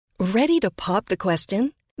Ready to pop the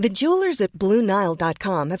question? The jewelers at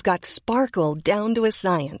BlueNile.com have got sparkle down to a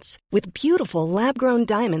science with beautiful lab-grown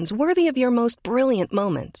diamonds worthy of your most brilliant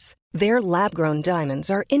moments. Their lab-grown diamonds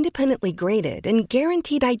are independently graded and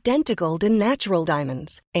guaranteed identical to natural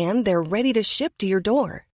diamonds, and they're ready to ship to your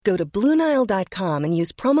door. Go to BlueNile.com and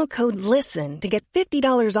use promo code LISTEN to get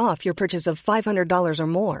 $50 off your purchase of $500 or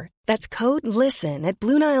more. That's code LISTEN at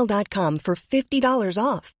BlueNile.com for $50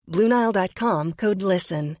 off. BlueNile.com, code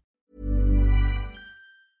LISTEN.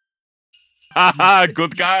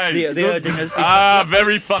 Good guys.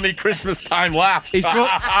 Very funny Christmas time laugh. He's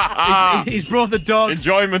brought the dogs.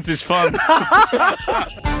 Enjoyment is fun.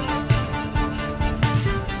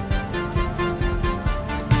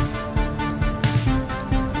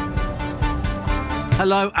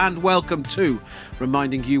 Hello and welcome to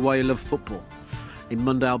Reminding You Why You Love Football, a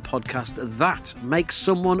Mondial podcast that makes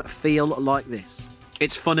someone feel like this.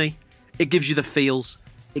 It's funny, it gives you the feels,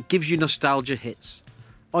 it gives you nostalgia hits.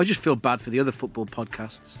 I just feel bad for the other football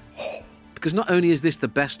podcasts, because not only is this the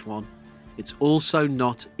best one, it's also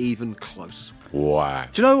not even close. Wow.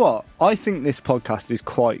 Do you know what? I think this podcast is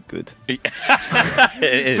quite good. It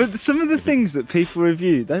is. But some of the things that people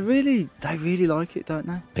review, they really like it, don't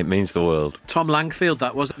they? It means the world. Tom Langfield,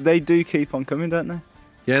 that was. They do keep on coming, don't they?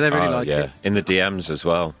 Yeah, they really like it. In the DMs as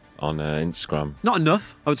well on Instagram. Not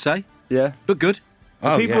enough, I would say, Yeah. but good.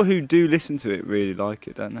 People who do listen to it really like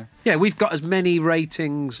it, don't they? Yeah, we've got as many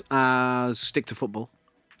ratings as Stick to Football.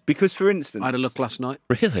 Because, for instance... I had a look last night.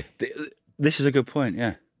 Really? This is a good point,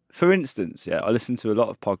 yeah. For instance, I listen to a lot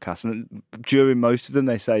of podcasts, and during most of them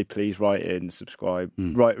they say, please write in, subscribe,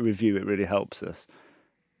 write a review, it really helps us.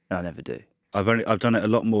 And I never do. I've done it a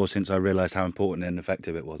lot more since I realised how important and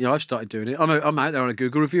effective it was. Yeah, I've started doing it. I'm out there on a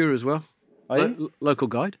Google reviewer as well. Are you? Local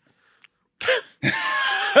guide.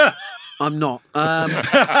 I'm not.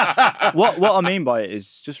 What I mean by it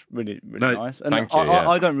is just really nice. And thank you,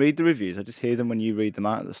 I don't read the reviews. I just hear them when you read them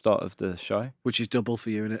out at the start of the show. Which is double for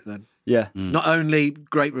you, innit, then? Yeah. Not only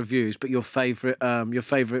great reviews, but your favourite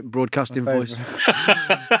broadcasting voice.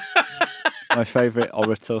 My favourite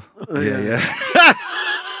orator. Yeah.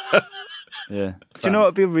 Yeah. Do you know what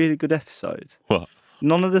would be a really good episode? What?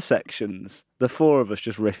 None of the sections. The four of us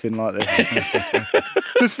just riffing like this.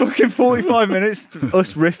 Just fucking 45 minutes,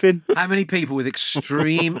 us riffing. How many people with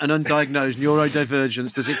extreme and undiagnosed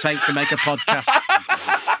neurodivergence does it take to make a podcast?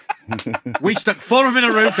 We stuck 4 of them in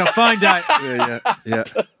a room to find out. Yeah.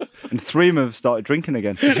 And 3 of them have started drinking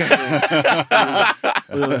again. They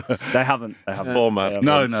haven't. 4 mad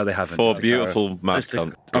No, cunts. they haven't. 4 Just beautiful mad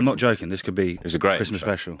cunts. I'm not joking. This could be was a great Christmas show.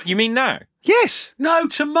 special. You mean now? Yes. No,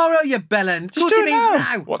 tomorrow, you bellend. Of course do it it means now.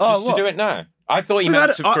 now. What, just to do it now? I thought you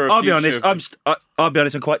meant for a I'll be future... honest. I'll be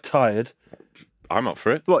honest. I'm quite tired. I'm up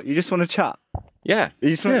for it. What, you just want to chat? Yeah. You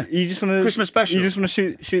just want to Christmas special. You just want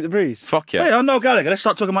to shoot the breeze? Fuck yeah. Hey, I'm Noel Gallagher. Let's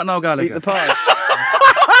start talking about Noel Eat Gallagher. the pie.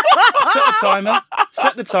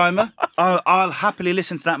 Set the timer. I'll happily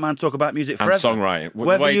listen to that man talk about music And forever. songwriting.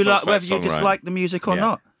 Whether you songwriting. dislike the music or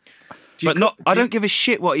Yeah. not. I don't give a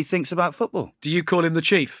shit what he thinks about football. Do you call him the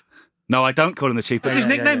Chief? No, I don't call him the chief. That's his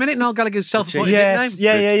nickname, isn't it? Noel Gallagher's self-appointed Yes, nickname.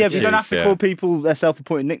 yeah. But you don't have to Yeah. call people their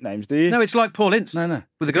self-appointed nicknames, do you? No, it's like Paul Ince. No.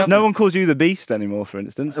 With the government. No one calls you the Beast anymore, for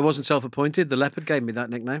instance. It wasn't self-appointed. The Leopard gave me that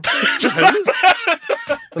nickname.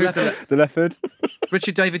 The leopard.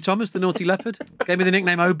 Richard David Thomas, the naughty leopard, gave me the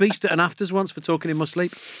nickname Obese at an afters once for talking in my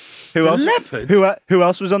sleep. Who else? leopard? Who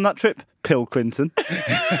else was on that trip? Pill Clinton.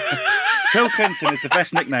 Bill Clinton is the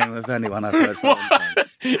best nickname of anyone I've heard for a long time.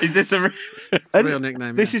 Is this a... It's a real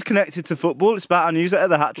nickname. This is connected to football. It's about our newsletter,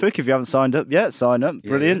 The Hat Trick. If you haven't signed up yet, sign up.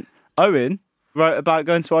 Brilliant. Owen wrote about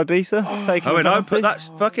going to Ibiza. Taking Oh, and a I penalty. put that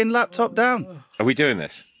fucking laptop down. Are we doing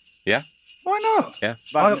this? Yeah? Why not? Yeah.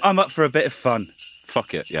 I'm up for a bit of fun.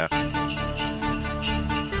 Fuck it, yeah.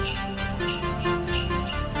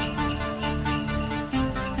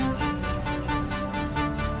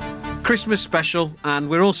 Christmas special, and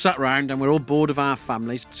we're all sat round and we're all bored of our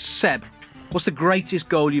families. Seb, what's the greatest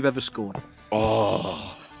goal you've ever scored?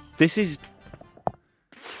 This is...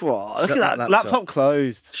 Whoa, look at Got that. that Laptop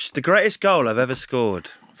closed. The greatest goal I've ever scored.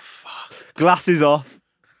 Glasses off.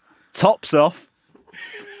 Tops off.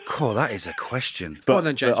 Cool, that is a question. Go on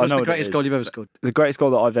then, James. but I What's know the what it greatest is. goal you've ever scored? The greatest goal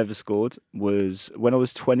that I've ever scored was when I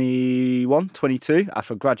was 21, 22.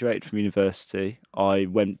 After I graduated from university, I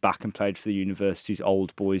went back and played for the university's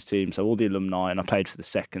old boys team, so all the alumni, and I played for the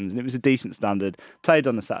seconds, and it was a decent standard. Played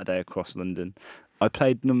on a Saturday across London. I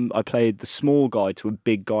played the small guy to a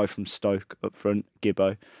big guy from Stoke up front,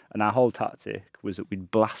 Gibbo, and our whole tactic was that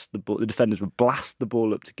we'd blast the ball. The defenders would blast the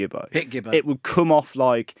ball up to Gibbo. Hit Gibbo. It would come off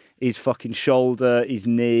like his fucking shoulder, his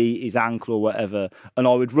knee, his ankle, or whatever, and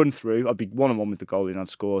I would run through. I'd be 1-on-1 with the goalie, and I'd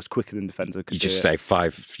score as quicker than the defender could. You just do stay it.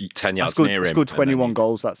 5-10 yards I near him. scored and 21 then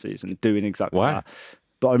goals that season, doing exactly Wow. that.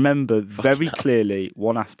 But I remember very clearly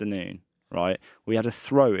one afternoon, right? We had a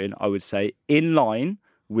throw in, I would say, in line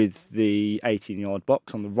with the 18-yard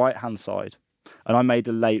box on the right-hand side. And I made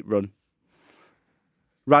a late run.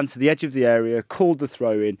 Ran to the edge of the area, called the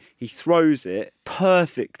throw in. He throws it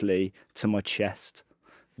perfectly to my chest.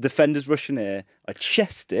 Defender's rushing here. I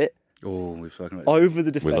chest it Oh, we've spoken about over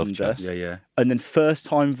the We love defender. chest. Yeah. And then first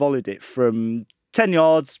time volleyed it from 10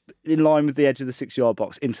 yards in line with the edge of the 6-yard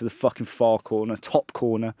box into the fucking far corner, top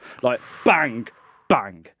corner. Like, bang,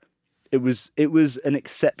 bang. It was an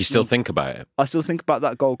exceptional. You still think about it? I still think about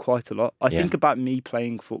that goal quite a lot. I Yeah. think about me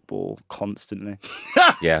playing football constantly.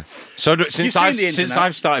 Yeah. So since seen I've the since internet.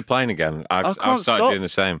 I've started playing again, I've can't started stop. doing the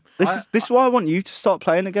same. This is why I want you to start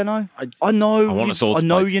playing again. I know. I want us all to I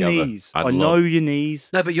know play your together. knees. I'd I know love- your knees.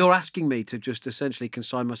 No, but you're asking me to just essentially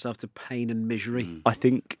consign myself to pain and misery. I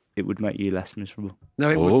think it would make you less miserable. No,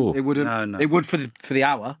 it Oh. wouldn't. It wouldn't. No. It would for the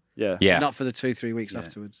hour, Yeah. Yeah. not for the 2-3 weeks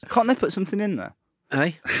afterwards. Can't they put something in there?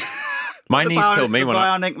 Hey, My knees kill me when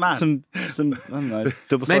I. Bionic Man. Some I don't know, maybe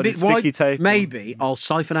double-sided sticky tape. Maybe I'll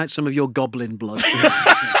siphon out some of your goblin blood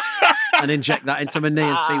and inject that into my knee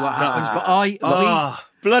and see what happens. But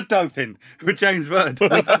blood doping with James Bird.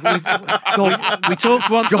 we talked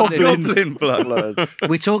once on this. Goblin blood.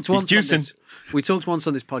 We talked once. On juicing. this, we talked once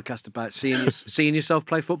on this podcast about seeing yourself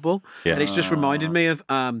play football, Yeah. and it's just reminded me of.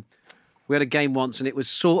 We had a game once, and it was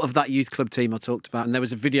sort of that youth club team I talked about, and there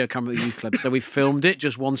was a video camera at the youth club, so we filmed it,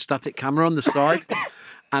 just one static camera on the side,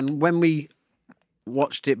 and when we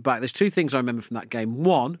watched it back, there's two things I remember from that game.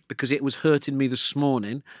 One, because it was hurting me this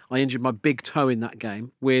morning, I injured my big toe in that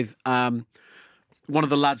game with one of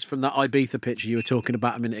the lads from that Ibiza picture you were talking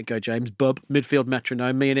about a minute ago, James, Bub, midfield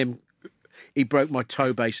metronome. Me and him, he broke my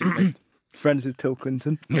toe basically. Friends with Bill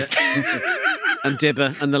Clinton. And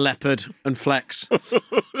Dibber and the Leopard and Flex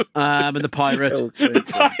and the Pirate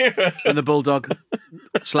and the Bulldog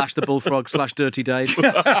 / the Bullfrog / Dirty Dave.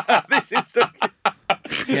 This is so...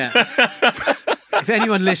 Yeah. If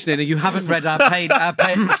anyone listening and you haven't read our paid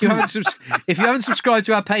if you haven't subscribed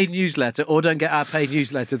to our paid newsletter or don't get our paid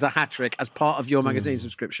newsletter, The Hat Trick, as part of your magazine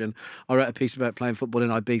subscription, I wrote a piece about playing football in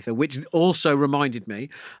Ibiza, which also reminded me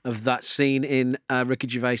of that scene in Ricky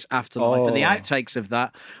Gervais Afterlife and the outtakes of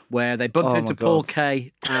that, where they bump into my Paul God.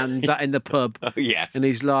 Kay and that in the pub, Yes. and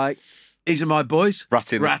he's like, "These are my boys,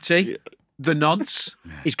 Ratty. the Nonce."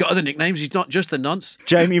 He's got other nicknames. He's not just the Nonce.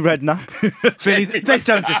 Jamie Redknapp. Billy, They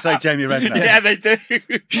don't just say Jamie Redknapp. Yeah, they do.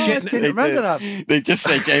 Shit, Didn't remember that. They just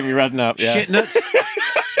say Jamie Redknapp. Yeah. shit nuts.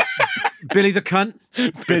 Billy the cunt.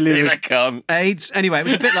 Billy the cunt. AIDS. Anyway, it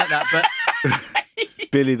was a bit like that, but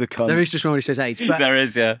Billy the cunt. there is just one where he says AIDS. But There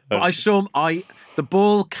is, yeah. but I saw the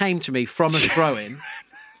ball came to me from a throw-in,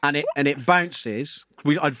 and it bounces.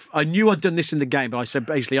 I knew I'd done this in the game, but I said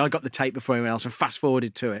basically I got the tape before anyone else and fast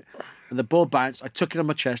forwarded to it. And the ball bounced. I took it on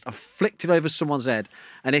my chest. I flicked it over someone's head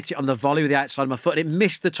and hit it on the volley with the outside of my foot. And it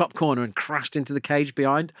missed the top corner and crashed into the cage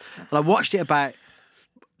behind. And I watched it about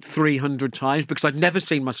 300 times because I'd never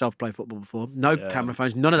seen myself play football before. No camera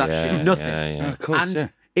phones, none of that shit, nothing. Yeah. Of course, And yeah.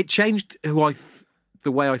 it changed the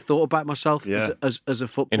way I thought about myself Yeah. as a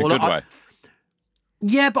footballer. In a good way.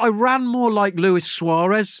 Yeah, but I ran more like Luis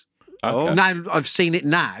Suarez. Okay. Now I've seen it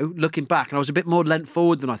now, looking back, and I was a bit more lent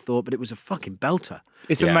forward than I thought, but it was a fucking belter.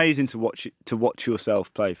 It's Yeah. amazing to watch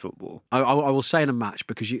yourself play football. I will say in a match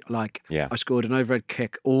because Yeah. I scored an overhead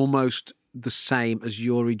kick almost the same as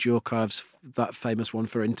Yuri Djurkov's that famous one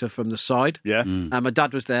for Inter from the side. Yeah. My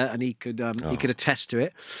dad was there, and he could attest to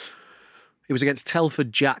it. It was against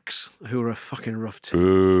Telford Jacks, who were a fucking rough team.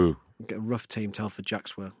 Ooh. A rough team, Telford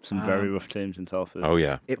Jacks were. Some very rough teams in Telford. Oh,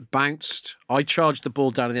 yeah. It bounced. I charged the ball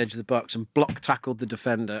down on the edge of the box and block tackled the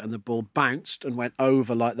defender, and the ball bounced and went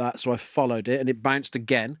over like that. So I followed it, and it bounced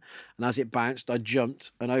again. And as it bounced, I jumped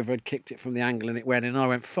and overhead kicked it from the angle, and it went in. And I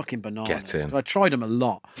went fucking bananas. Get in. I tried them a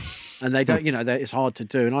lot, and they don't. It's hard to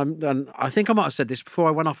do. And I think I might have said this before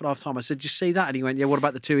I went off at half time. I said, "Did you see that?" And he went, "Yeah. What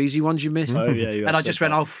about the two easy ones you missed?" Oh, yeah, you and I have just said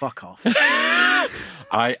went, that. "Oh, fuck off."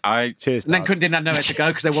 I Cheers, And then Dad. didn't have nowhere to go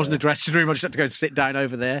because there wasn't a dressing room. I just had to go and sit down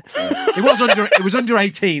over there. It was under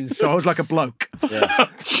 18s, so I was like a bloke.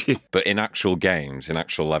 But in actual games, in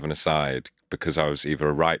actual 11 aside, because I was either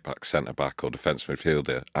a right back, centre back, or defence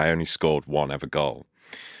midfielder, I only scored one ever goal.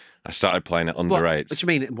 I started playing at under What eights. do you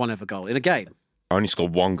mean one ever goal in a game? I only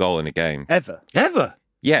scored one goal in a game. Ever. Ever?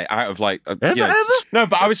 Yeah, out of like Ever? no,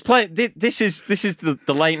 but I was playing. This is the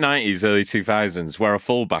late 90s, early 2000s, where a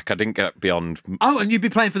fullback I didn't get beyond. Oh, and you'd be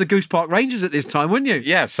playing for the Goose Park Rangers at this time, wouldn't you?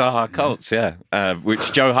 Yeah, Saha Colts,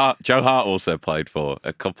 which Joe Hart also played for,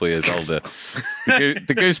 a couple of years older.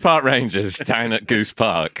 The Goose Park Rangers down at Goose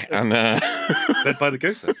Park, and Led by the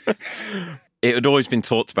Goose. it had always been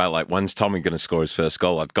talked about, like, when's Tommy going to score his first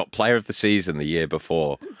goal? I'd got Player of the Season the year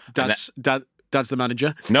before. Dad's the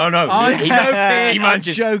manager. No, I'm joking. He managed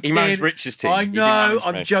I'm joking. Rich's team. I He didn't know. manage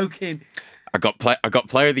I'm me. joking. I got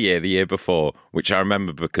Player of the year before, which I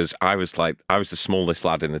remember because I was the smallest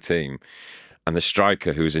lad in the team, and the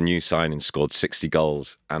striker, who was a new signing, scored 60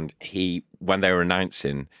 goals. And when they were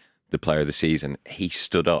announcing the Player of the Season, he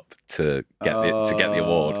stood up to get the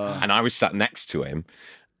award, and I was sat next to him,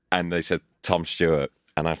 and they said Tom Stewart.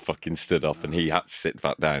 And I fucking stood up, and he had to sit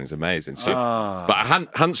back down. It was amazing. So, but I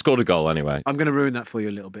hadn't scored a goal anyway. I'm going to ruin that for you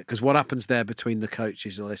a little bit, because what happens there between the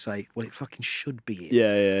coaches is they say, well, it fucking should be him.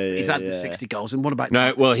 Yeah. He's had the 60 goals. And what about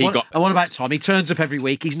No, Tom? well, And what about Tom? He turns up every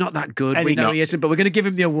week. He's not that good. We know No. he isn't, but we're going to give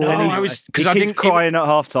him the award. No, anyway. I was He because I keeps didn't crying at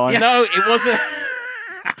half time. No, it wasn't.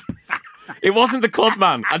 It wasn't the club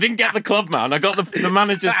man. I didn't get the club man. I got the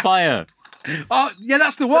manager's player. Oh, yeah,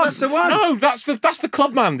 that's the one. That's the one. No, that's the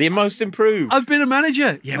club man, the most improved. I've been a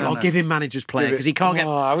manager. Yeah, well, I'll give him manager's player because he can't get.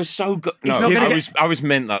 Oh, I was so good. He's No, not gonna get- I was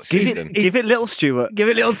mint that season. Give it little Stuart. Give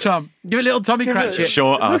it little Tom. Give it little Tommy Cratchit.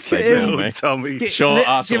 Short ass, they at call him. me. Tommy. Short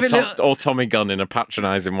ass give it or Tommy Gunn in a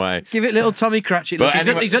patronising way. Give it little Tommy Cratchit. Look,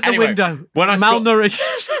 But he's at the anyway, window. when I malnourished.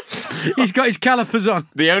 He's got his calipers on.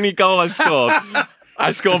 The only goal I scored, I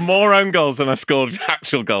scored more own goals than I scored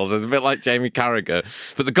actual goals. It's a bit like Jamie Carragher.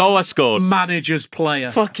 But the goal I scored, Manager's player.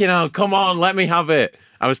 fucking hell, come on, let me have it.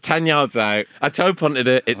 I was 10 yards out. I toe punted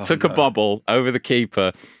it. It took a bobble over the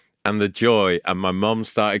keeper, and the joy. And my mum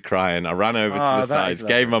started crying. I ran over to the that is sides,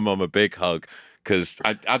 gave my mum a big hug because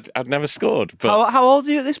I'd never scored. But How old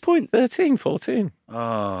are you at this point? 13, 14.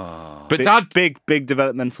 Oh. But Dad, Big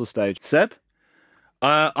developmental stage. Seb?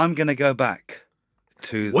 I'm going to go back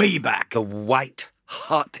to Way back. the white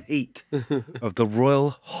hot heat of the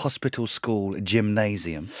Royal Hospital School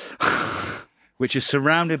Gymnasium, which is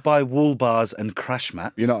surrounded by wool bars and crash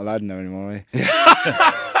mats. You're not allowed to know anymore, are you?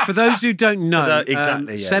 For those who don't know,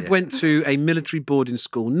 Exactly, yeah, Seb yeah. went to a military boarding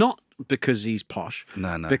school, not because he's posh,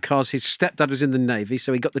 No. because his stepdad was in the Navy,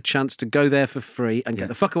 so he got the chance to go there for free and get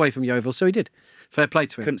the fuck away from Yeovil, so he did. Fair play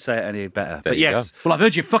to him. Couldn't say it any better. There But you yes, Well, I've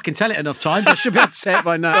heard you fucking tell it enough times. I should be able to say it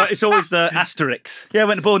by now. it's always the asterisk. Yeah, I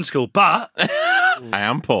went to boarding school, but I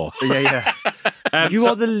am poor. yeah. You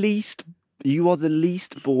are the least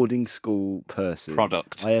boarding school person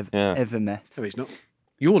Product. I have Yeah. ever met. No, he's not.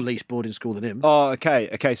 You're least boarding school than him. Oh,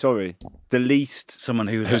 okay, sorry. The least. Someone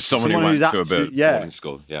who's Who's someone who Someone went who's to a actually- yeah. boarding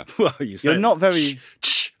school? Yeah. well, you You're not very.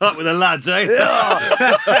 up with the lads, eh?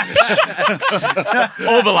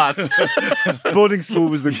 All the lads. Boarding school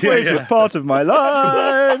was the greatest part of my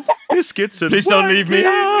life. Biscuits and Please don't leave me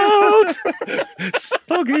out.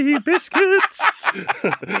 soggy biscuits.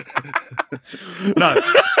 No,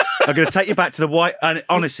 I'm going to take you back to the white. And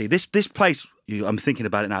honestly, this place, I'm thinking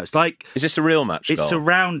about it now. It's like Is this a real match? it's goal?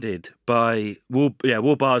 surrounded by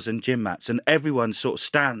wool bars and gym mats, and everyone sort of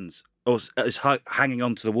stands or is hanging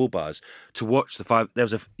onto the wool bars to watch the five. There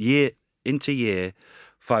was a year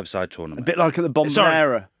five-side A tournament. bit like at the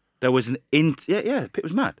Bombonera. There was it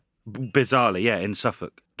was mad. Bizarrely, in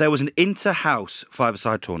Suffolk. There was an inter-house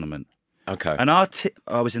five-a-side tournament. Okay. And I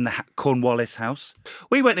was in the Cornwallis house.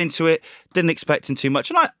 We went into it, didn't expect too much,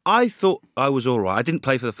 and I thought I was all right. I didn't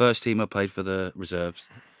play for the first team. I played for the reserves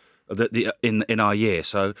in our year.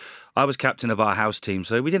 So I was captain of our house team.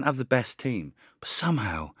 So we didn't have the best team, but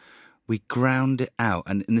somehow we ground it out.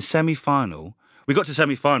 And in the semi-final, we got to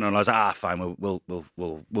semi-final, and I was like, fine,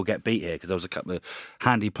 we'll get beat here because there was a couple of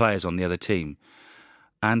handy players on the other team,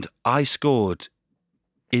 and I scored.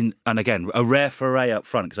 And again, a rare foray up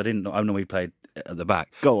front because I normally played at the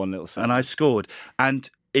back. Go on, little son. And I scored. And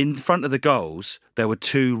in front of the goals, there were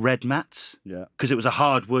 2 red mats. Yeah. Because it was a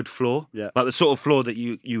hardwood floor. Yeah. Like the sort of floor that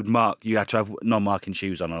you'd mark. You had to have non-marking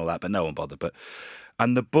shoes on and all that, but no one bothered.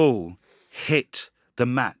 And the ball hit the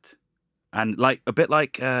mat. And a bit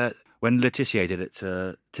like when Letitia did it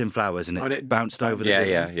to Tim Flowers and it bounced over the Yeah,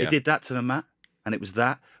 ball. yeah. It did that to the mat. And it was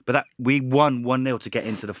that. But we won 1-0 to get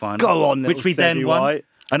into the final. Go on, little which we Sebby then won. White.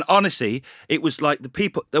 And honestly, it was like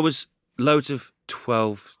there was loads of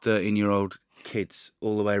 12, 13-year-old kids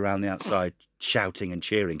all the way around the outside shouting and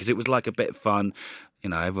cheering because it was like a bit of fun,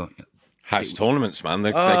 everyone. House tournaments, man.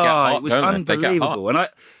 They get hot, it was don't they? They get hot. unbelievable. And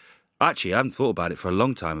I haven't thought about it for a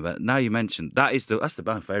long time, but now you mentioned that's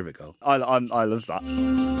my favourite goal. I love that.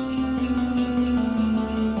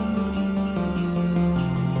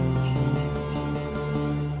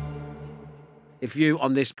 If you,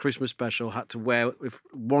 on this Christmas special, had to wear with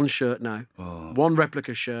one shirt now, one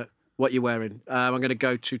replica shirt, what you wearing? I'm going to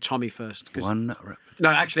go to Tommy first. No,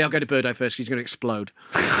 actually, I'll go to Birdo first because he's going to explode.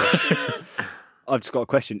 I've just got a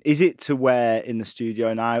question. Is it to wear in the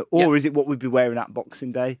studio now, or is it what we'd be wearing at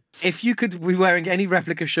Boxing Day? If you could be wearing any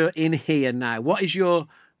replica shirt in here now, what is your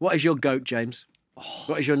goat, James?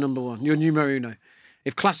 What is your number one? Your numero uno?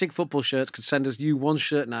 If Classic Football Shirts could send us you one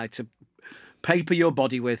shirt now to paper your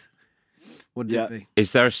body with, what would it be?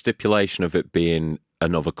 Is there a stipulation of it being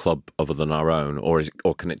another club other than our own, or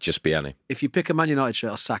can it just be any? If you pick a Man United shirt,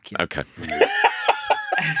 I'll sack you. Okay.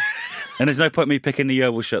 And there's no point me picking the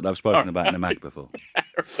Yeovil shirt that I've spoken about in the mag before.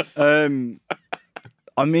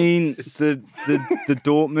 I mean, the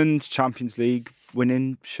Dortmund Champions League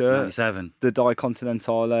winning shirt, 97. the Die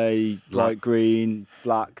Continentale, light green,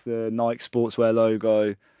 black, the Nike Sportswear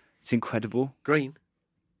logo. It's incredible. Green?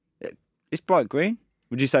 It's bright green.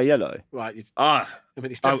 Would you say yellow? Right. It's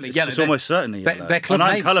It's definitely yellow. It's almost certainly yellow. Their club and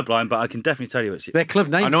I'm name. colourblind, but I can definitely tell you it's... Their club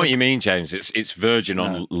name. I know what you mean, James. It's virgin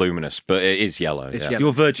on luminous, but it is yellow. It's yeah. yellow.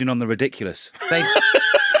 You're virgin on the ridiculous.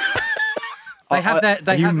 They have their.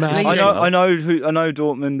 They have. I know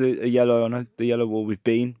Dortmund are yellow. I know the yellow wall we've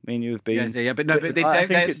been. Me and you have been. Yeah, but no, but I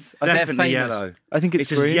think it's they're Definitely famous. yellow. I think it's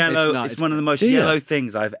It's green. yellow. It's not. It's It's one of the most yellow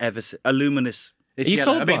things I've ever seen. A luminous... It's Are you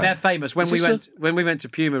yellow. I mean, colourblind? they're famous. When we went to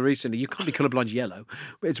Puma recently, you can't be colourblind yellow.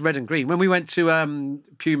 It's red and green. When we went to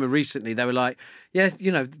Puma recently, they were like, yeah,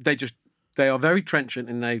 they are very trenchant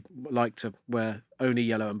and they like to wear only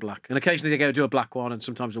yellow and black. And occasionally they go do a black one and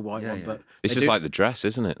sometimes a white one. But It's just like the dress,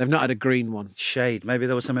 isn't it? they've not had a green one. Shade. Maybe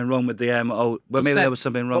there was something wrong with the... maybe there was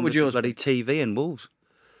something wrong with the yours bloody TV in Wolves.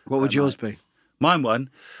 What would yours be? Mine one,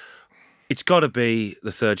 it's got to be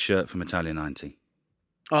the third shirt from Italia 90.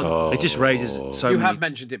 Oh, It just raises so you many... have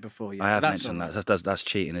mentioned it before. Yeah, I have that's mentioned all right. that. That's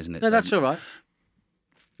cheating, isn't it? No, that's all right.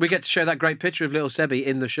 We get to show that great picture of little Sebi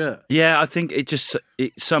in the shirt. Yeah, I think it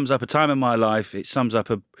sums up a time in my life. It sums up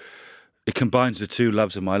it combines the two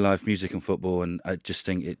loves of my life, music and football, and I just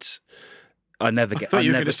think I I thought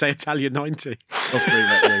you were going to say Italia 90.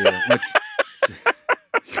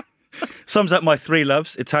 Sums up my three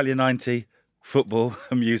loves: Italia 90, football,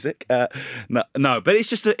 and music. No, but it's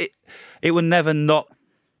just it will never not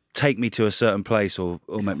take me to a certain place or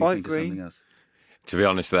make me think of something else. To be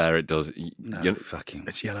honest, there it does. Fucking.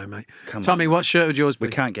 It's yellow, mate. Come Tommy, on. what shirt would yours be?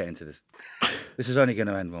 We can't get into this. This is only going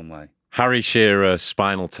to end one way. Harry Shearer,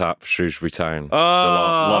 Spinal Tap, Shrewsbury Town.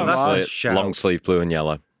 Oh, the that's a shout. long sleeve blue and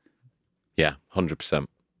yellow. Yeah, 100%. Do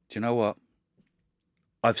you know what?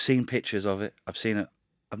 I've seen pictures of it. I've seen it.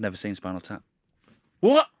 I've never seen Spinal Tap.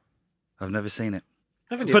 What? I've never seen it.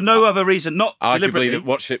 Haven't you? For no other reason, not Arguably, deliberately.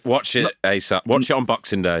 watch it ASAP. Watch it on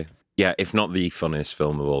Boxing Day. Yeah, if not the funniest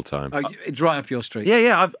film of all time. Oh, it's right up your street.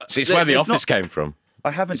 Yeah. So it's where The Office came from.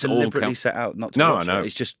 I haven't It's all deliberately set out not to No, watch I know. it.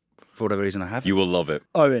 It's just for whatever reason I have. You will love it.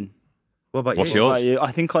 Owen, What about What's you? yours? what about you?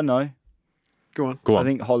 I think I know. Go on. Go on. I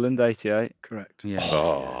think Holland 88. Correct. Yeah.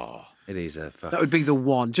 Oh. It is a fuck. That would be the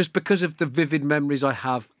one, just because of the vivid memories I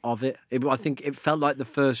have of it. I think it felt like the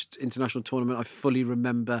first international tournament I fully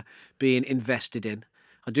remember being invested in.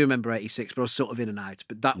 I do remember 86, but I was sort of in and out.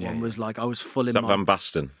 But that one was like I was full in Is that my... Van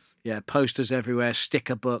Basten? Yeah, posters everywhere,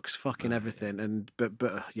 sticker books, fucking everything. But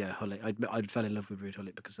yeah, Hullet. I fell in love with Ruud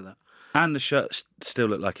Hullet because of that. And the shirt still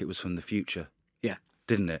looked like it was from the future, Yeah,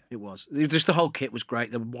 didn't it? it was. Just the whole kit was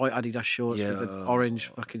great. The white Adidas shorts Yeah. with the orange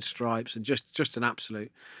fucking stripes and just an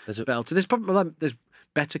absolute There's a- belt. And there's probably there's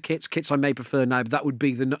better kits I may prefer now, but that would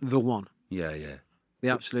be the one. Yeah. The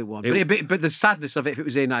absolute one. It- But the sadness of it, if it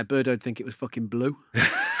was here now, Birdo would think it was fucking blue.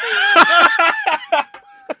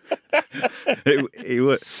 It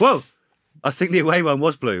would. Well, I think the away one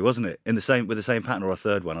was blue, wasn't it? With the same pattern, or a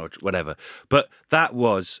third one, or whatever. But that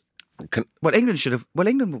was. England should have. Well,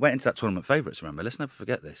 England went into that tournament favourites. Remember, let's never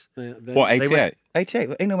forget this. What, They 88? went, 88.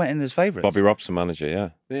 England went in as favourites. Bobby Robson manager, yeah.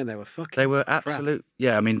 Yeah, they were fucking. They were crap. absolute.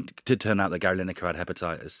 Yeah, I mean, it did turn out that Gary Lineker had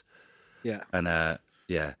hepatitis, Yeah. and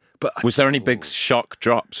yeah. But Was there any big shock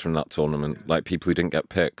drops from that tournament? Like people who didn't get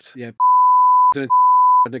picked? Yeah.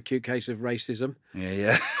 An acute case of racism.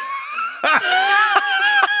 Yeah.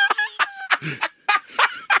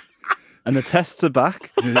 And the tests are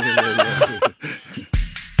back.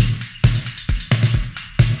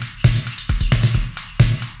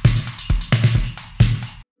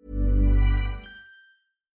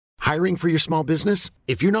 Hiring for your small business?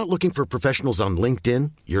 If you're not looking for professionals on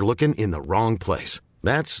LinkedIn, you're looking in the wrong place.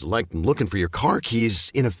 That's like looking for your car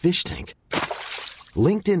keys in a fish tank.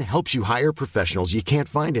 LinkedIn helps you hire professionals you can't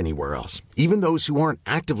find anywhere else, even those who aren't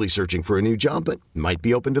actively searching for a new job but might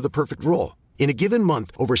be open to the perfect role. In a given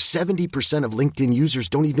month, over 70% of LinkedIn users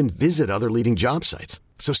don't even visit other leading job sites.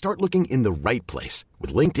 So start looking in the right place.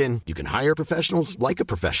 With LinkedIn, you can hire professionals like a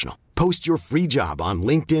professional. Post your free job on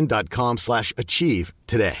linkedin.com/achieve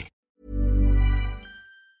today.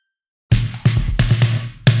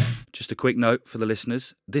 Just a quick note for the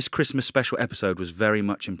listeners. This Christmas special episode was very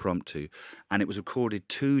much impromptu, and it was recorded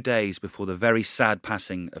 2 days before the very sad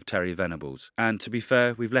passing of Terry Venables. And to be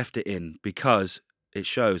fair, we've left it in because it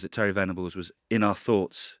shows that Terry Venables was in our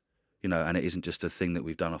thoughts, you know, and it isn't just a thing that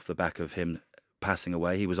we've done off the back of him passing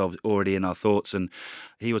away. He was already in our thoughts, and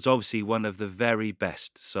he was obviously one of the very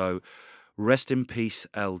best. So rest in peace,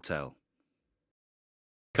 El Tel.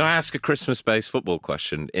 Can I ask a Christmas-based football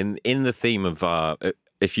question? In the theme of our,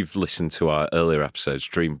 if you've listened to our earlier episodes,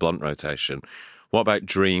 Dream Blunt Rotation, what about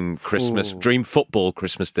Dream Christmas, Dream Football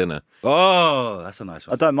Christmas Dinner? Oh, that's a nice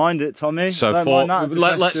I one. don't mind it, Tommy. So don't for, mind that as a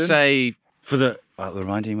let's question. say For the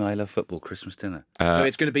reminding me I love football Christmas dinner. So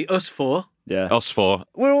it's going to be us four. Yeah. us four.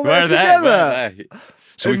 We're all there together. We're there.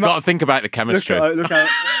 So we've got to think about the chemistry. Look at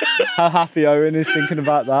how happy Owen is thinking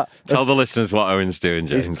about that. Tell the listeners what Owen's doing,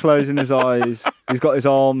 He's James. closing his eyes. He's got his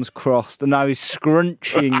arms crossed, and now he's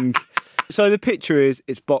scrunching. So the picture is,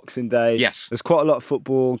 it's Boxing Day. Yes. There's quite a lot of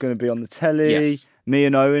football going to be on the telly. Yes. Me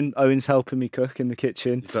and Owen. Owen's helping me cook in the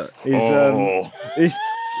kitchen. But- He's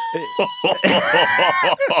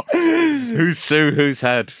Who's Sue? Who's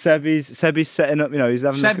head? Sebby's setting up. You know, he's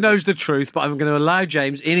having. Seb knows the truth, but I'm going to allow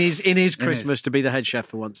James in his Christmas to be the head chef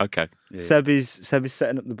for once. Okay. Sebby's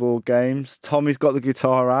setting up the board games. Tommy's got the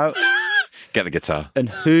guitar out. Get the guitar. And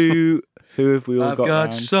who have we all I've got? got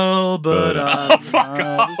round? soul, but I'm Fuck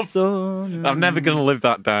off. I'm I'm never going to live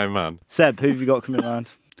that down, man. Seb, who have you got coming round?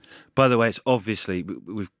 By the way, it's obviously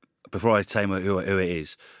before I tell you who it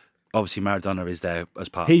is. Obviously, Maradona is there as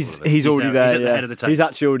part. He's of it. already there. He's at yeah. the head of the table. He's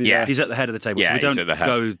actually already Yeah. there. He's at the head of the table. Yeah, so we he's don't at the head.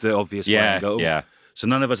 go the obvious way. Yeah, And go, yeah. So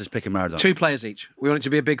none of us is picking Maradona. 2 players each. We want it to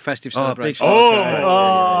be a big festive Oh, big celebration.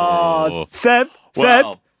 Oh, Seb,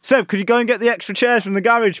 Well. Seb, could you go and get the extra chairs from the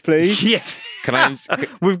garage, please? Yeah. Can I?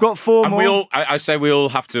 We've got 4 And more. we all, I say we all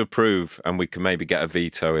have to approve, and we can maybe get a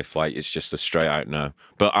veto if like it's just a straight out no.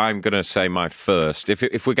 But I'm going to say my first.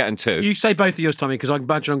 If we're getting 2, You say both of yours, Tommy, because I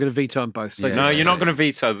imagine I'm going to veto them both. So Yeah. no, you're not going to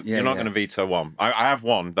veto. Yeah, you're not yeah. going to veto one. I have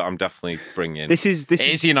one that I'm definitely bringing. This is It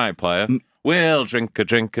is a United player. We'll drink a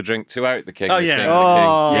drink to out the king. Oh, the yeah. king,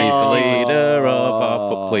 Oh. the king. He's the leader of our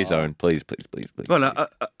foot. Please, Owen. Please. Well,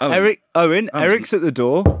 Owen. Eric's at the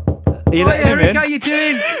door. Are you letting him Eric, in? how you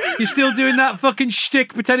doing? You're still doing that fucking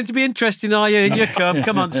shtick, pretending to be interesting, are you? In your cup.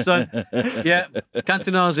 Come on, son. Yeah,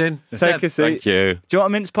 Cantona's in. Take a seat. Thank you, Do you want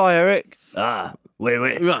a mince pie, Eric? Right,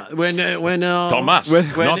 When Thomas. when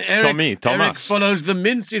Not Eric, Tommy. Eric Thomas. follows the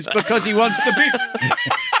mince, it's because he wants the beef.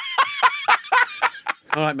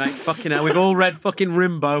 All right, mate. Fucking hell, we've all read fucking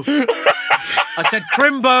Rimbo. I said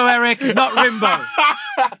Crimbo, Eric, not Rimbo.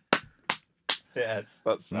 Yes,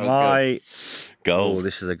 that's so my goal. Oh,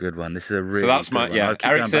 this is a good one. This is a really. So that's good my one. yeah. I'll keep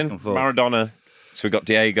going Ericsson, back and forth. Maradona. So we got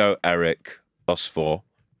Diego, Eric, us 4.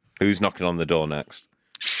 Who's knocking on the door next?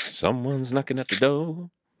 Someone's knocking at the door.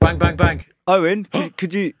 Bang, bang, bang. Owen,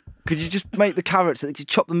 could you just make the carrots? Could you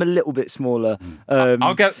chop them a little bit smaller?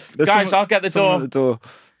 I'll get there's guys. someone- I'll get the someone door. at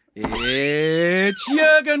the door. It's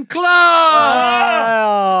Jurgen Klopp.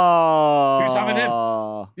 Who's having him?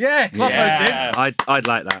 Yeah, Klopp goes in. I'd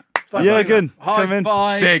like that. Jurgen, High come in.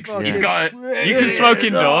 five. 6. Fucking He's got it. You can smoke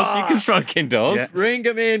indoors. You can smoke indoors. Yeah. Bring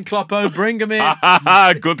him in, Kloppo. Bring him in.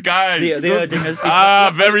 Good guys. The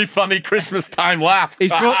Erdingers. Very funny Christmas time laugh.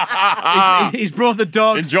 He's brought the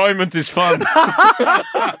dogs. Enjoyment is fun.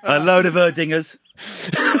 A load of Erdingers.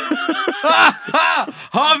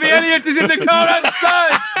 Harvey Elliott is in the car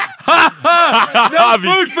outside. No Harvey.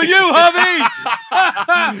 food for you, Harvey.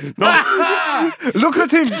 Look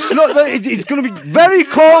at him. It's going to be very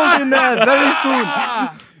cold in there very soon.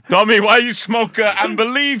 Tommy, why you smoker and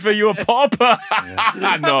believer? You a pauper?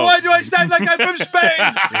 No. Why do I sound like I'm from Spain?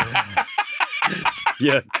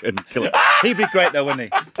 Jurgen Klopp. He'd be great though,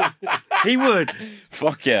 wouldn't he? He would.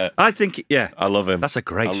 Fuck yeah. I think. Yeah. I love him. That's a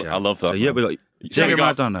great I show. love that. So yeah, we got So we Diego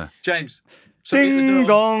got- Maradona. James. somebody at the Ding door.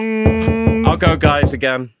 dong. I'll go, guys,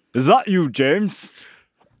 again. Is that you, James?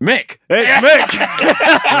 Mick. It's Mick.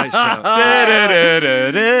 Great show.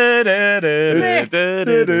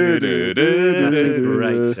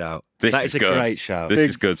 Great shout. This That is is a good. great shout. This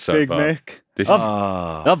is good so Big far. Mick. This is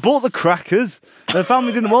I bought the crackers. The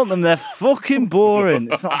family didn't want them. They're fucking boring.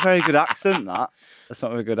 It's not a very good accent, that. That's not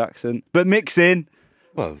a very good accent. But Mick's in.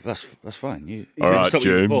 Well, that's fine. You All right, stopped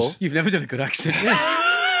me James. before. You've never done a good accent.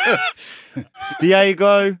 Yeah.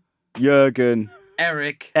 Diego, Jurgen,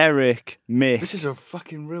 Eric. Eric, Mick. This is a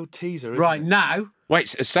fucking real teaser. Right now.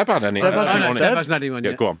 Wait, has Seb had any? Seb hasn't Oh, no, on it. Seb hasn't had anyone Yeah,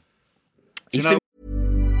 yet. go on. You know,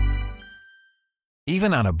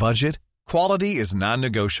 Even on a budget, quality is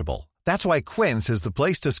non-negotiable. That's why Quince is the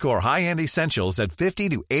place to score high-end essentials at 50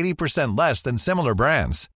 to 80% less than similar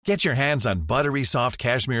brands. Get your hands on buttery soft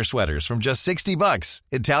cashmere sweaters from just $60,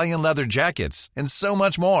 Italian leather jackets, and so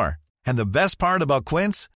much more. And the best part about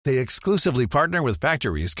Quince, they exclusively partner with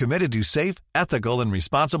factories committed to safe, ethical, and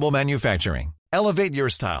responsible manufacturing. Elevate your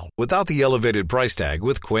style without the elevated price tag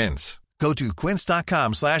with Quince. Go to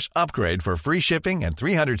quince.com/upgrade for free shipping and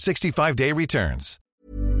 365-day returns.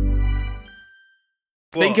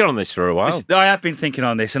 Thinking on this for a while. I have been thinking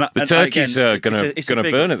on this, and The turkey's going to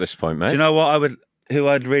big burn one. at this point, mate. Do you know what who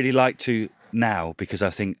I'd really like to now? Because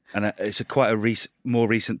I think, and it's quite a more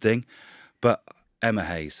recent thing, but Emma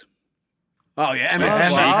Hayes. Oh yeah, Emma. Emma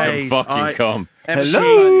She can Hayes, fucking come.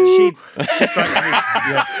 Hello. She strikes me.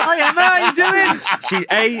 Yeah. Hi Emma, how you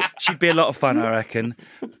doing? She'd be a lot of fun, I reckon.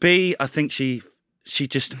 B, I think she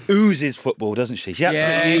just oozes football, doesn't she? She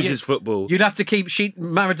absolutely oozes football. You'd have to keep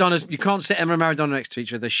Maradona's. You can't sit Emma and Maradona next to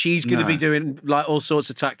each other. She's going to be doing like all sorts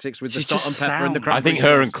of tactics with the She's salt and just pepper and the sound. cranberry I think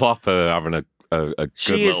her sauce. and Klopp are having a good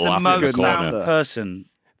She is little the laugh in most the corner. sound person.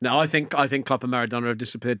 No, I think Klopp and Maradona have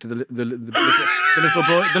disappeared to the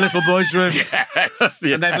little boys' room. Yes.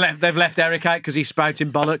 And they've left Eric out because he's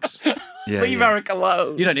spouting bollocks. Yeah, Leave yeah. Eric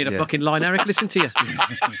alone. You don't need a fucking line, Eric. Listen to you.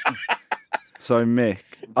 So Mick,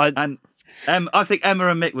 I think Emma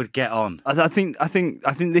and Mick would get on. I think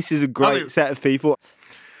this is a great set of people.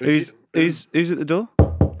 Who's at the door?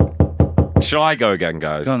 Shall I go again,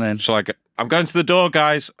 guys? Go on then. Shall I go? I'm going to the door,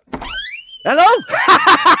 guys. Hello?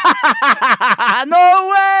 No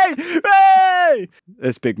way! Hey!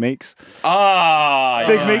 It's Big Meeks. Ah,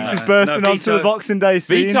 Big Meeks is bursting onto Vito. the Boxing Day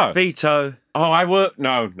scene. Vito. Veto. Oh, I work.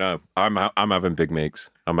 No. I'm having Big Meeks.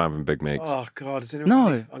 I'm having Big Meeks. Oh God! Is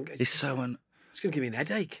No. It's so It's going to give me an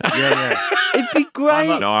headache. yeah. It'd be great.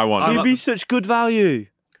 No, I want. It'd be such good value.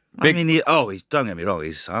 Big- I mean, don't get me wrong,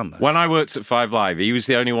 he's Sam. When I worked at Five Live, he was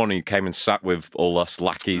the only one who came and sat with all us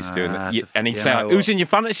lackeys doing Ah, it. so- And he'd yeah, say, I- "Who's in your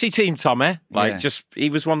fantasy team, Tommy?" Like, Yeah. just he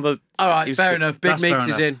was one of the. All he right, was fair the- enough. Big That's fair Meeks is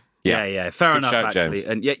enough. in. Yeah, fair Good enough, shout, actually.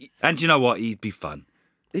 James. And you know what? He'd be fun.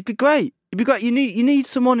 It'd be great. It'd be great. You need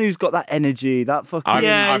someone who's got that energy, that fucking.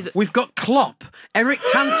 I've- We've got Klopp, Eric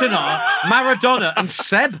Cantona, Maradona, and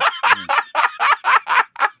Seb.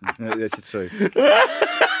 This is true.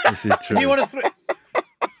 This is true.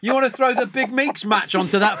 You want to throw the Big Meeks match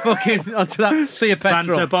onto that Sea of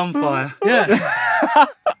Petrol? Banter bonfire. Yeah.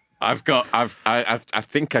 I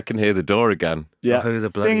think I can hear the door again. Yeah. Who the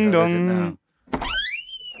bloody Ding hell is it dong. now?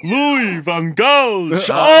 Louis Van Gaal's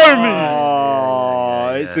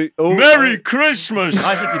Oh, Merry Christmas,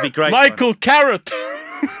 I think he'd be great. Michael Carrot.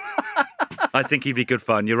 I think he'd be good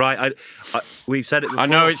fun. You're right. We've said it before. I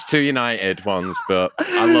know it's two United ones, but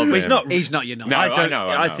I love him. He's not. He's not United. No, I know.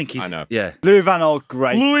 I think he's. I know. Yeah. Louis Van Gaal,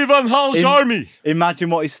 great. Louis Van Gaal's In- army. Imagine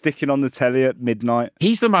what he's sticking on the telly at midnight.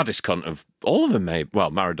 He's the maddest cunt of all of them, mate. Well,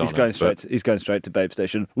 Maradona. He's going straight to Babe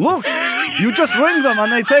Station. Look, you just ring them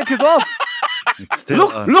and they take it off. It's still,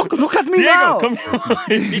 Look at me Diego, now. come on.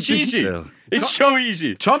 It's easy. Still. It's so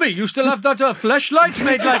easy. Tommy, you still have that flashlight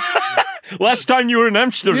made like Last time you were in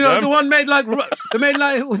Amsterdam. you know the one made like Ronald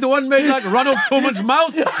Koeman's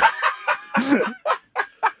mouth.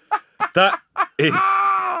 That is.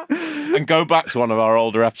 And go back to one of our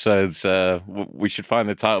older episodes. We should find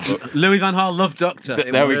the title. But Louis Van Gaal, Love Doctor.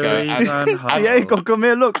 there we go. Louis Van Gaal. Diego, come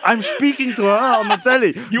here. Look, I'm speaking to her on the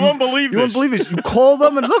telly. You won't believe You won't this. believe this. You call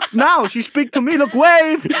them and look now. She speak to me. Look,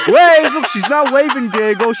 wave. Look, she's now waving,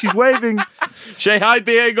 Diego. She's waving. Say hi,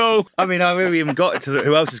 Diego. I mean, I haven't even got to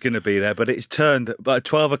who else is going to be there, but it's turned by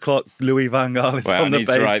 12 o'clock. Louis Van Gaal is Wait, I on the need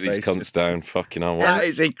to Babe write these Station. cunts down. Fucking hell. That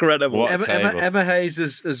is incredible. What? Emma Hayes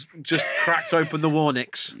has just cracked open the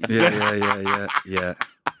Warnicks. Yeah.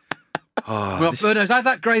 Oh, Well, this- Bruno's had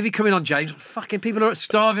that gravy coming on, James. Fucking people are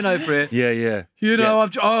starving over here. yeah. You know,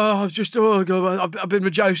 I've been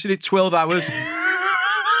rejoicing it 12 hours.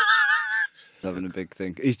 Having a big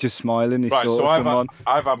thing. He's just smiling. He's Right, thought so of someone.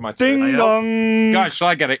 I've had my Ding turn. dong. Guys, shall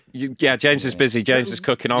I get it? Yeah, James is busy. James is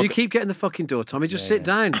cooking. You keep getting the fucking door, Tommy. Just sit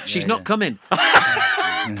down. She's not coming.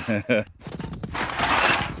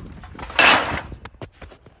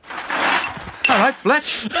 All right,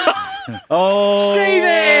 Fletch. Oh,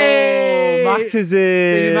 Stevie! Mac is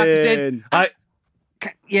Stevie Mac is in. in.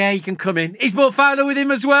 Yeah, he can come in. He's brought Fowler with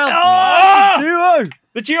him as well. Duo.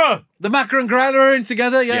 The duo. The Macca and Growler are in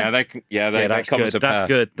together, yeah. Yeah, they can. Yeah, they that's come good. as a That's pair.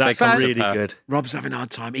 good. They That's come as a really pair. good. Rob's having a hard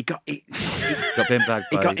time. He got Got bin bag.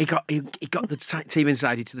 he got the team in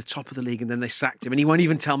Saudi to the top of the league, and then they sacked him, and he won't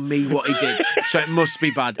even tell me what he did. So it must be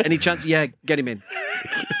bad. Any chance? Yeah, get him in.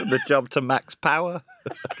 the job to Max Power.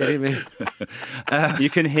 Get him in. You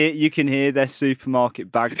can hear their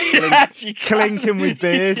supermarket bags Yes, you can. clinking with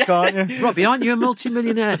beers, can't you? Robbie, aren't you a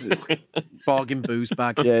multi-millionaire? Bargain booze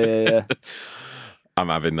bag. Yeah. I'm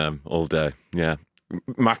having them all day. Yeah.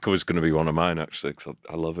 Macca was going to be one of mine, actually, because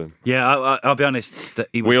I love him. Yeah, I'll be honest. That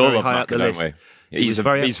he was We all very love high Macca, up the don't list. we?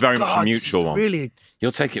 He's very much a mutual one. Really?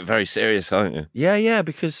 You'll take it very serious, aren't you? Yeah,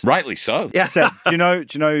 because Rightly so. yeah. Seb, do you know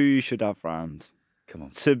who you should have round? Come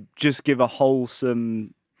on. To just give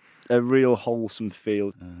a real wholesome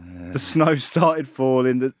feel. The snow started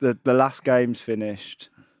falling. The last game's finished.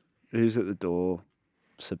 Who's at the door?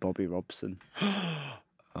 Sir Bobby Robson.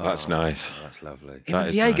 That's nice. That's lovely. Him That and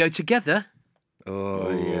is Diego nice. together. Oh,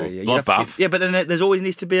 yeah. You Bloodbath. have to give- Yeah, but then there's always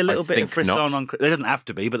needs to be a little I bit of think frisson not. on. There doesn't have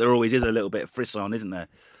to be, but there always is a little bit of frisson, isn't there?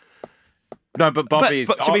 No, but Bobby.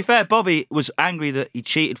 But to be fair, Bobby was angry that he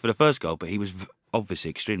cheated for the first goal, but he was obviously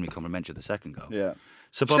extremely complimentary of the second goal. Yeah.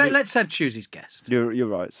 So Bobby, Let Seb choose his guest. You're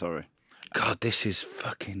right, sorry. God, this is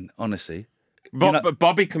fucking honestly. But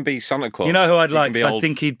Bobby can be Santa Claus. You know who I'd He can like? be 'Cause I old-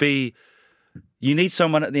 think he'd be. You need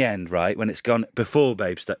someone at the end, right? When it's gone before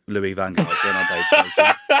Babes, Louis Van Gaal's going on Babes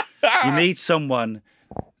Station. You need someone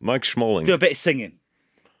Mike Schmalling. do a bit of singing,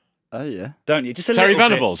 Oh, yeah. don't you? Just a Terry little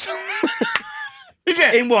Venables. bit. Is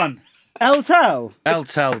it in one? Eltel.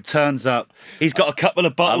 Eltel turns up. He's got a couple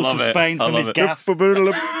of bottles love of it. Spain I from love his it. gaff.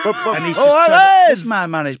 And he's just Oh, turned up. yes! This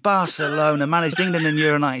man managed Barcelona, managed England in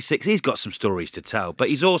Euro 96. He's got some stories to tell, but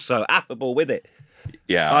he's also affable with it.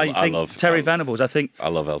 Yeah, I I think love Terry Venables. I think, I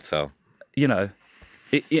love Eltel. you know,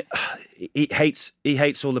 he hates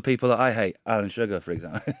all the people that I hate. Alan Sugar, for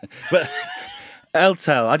example. But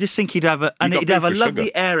Eltel, I just think he'd have a got he'd have a beef with lovely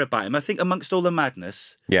Sugar. air about him. I think amongst all the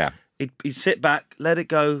madness, Yeah. he'd sit back, let it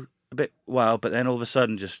go a bit wild, but then all of a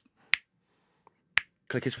sudden just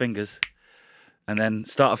click his fingers and then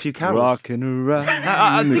start a few carols. Rocking around.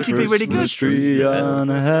 I think he'd be really good. Christmas tree on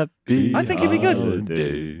a happy I think he'd be good.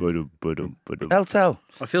 holiday. Eltel.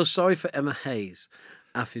 I feel sorry for Emma Hayes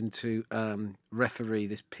having to referee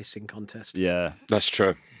this pissing contest. Yeah. That's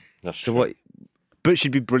true. That's So true. what? But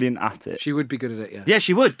she'd be brilliant at it. She would be good at it, yeah. Yeah,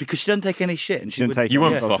 she would because she doesn't take any shit, and She didn't take You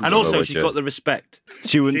any wouldn't of fuck it. and with her, also would she's you? got the respect.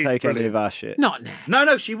 She wouldn't She's take any brilliant. of our shit. Not now.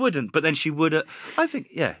 No, she wouldn't. But then she would. I think,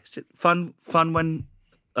 yeah, fun when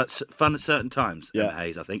fun at certain times. Yeah. Emma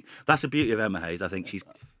Hayes, I think that's the beauty of Emma Hayes. I think she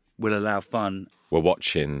will allow fun. We're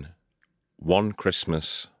watching one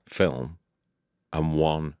Christmas film and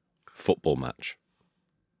one football match.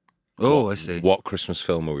 Oh, I see. What Christmas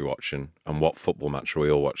film are we watching and what football match are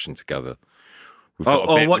we all watching together? We've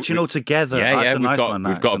Watching all together. Yeah, That's yeah. a nice one,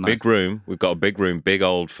 We've that's got a nice big room. We've got a big room, big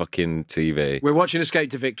old fucking TV. We're watching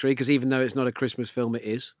Escape to Victory because even though it's not a Christmas film, it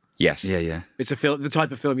is. Yes. Yeah. It's a film, the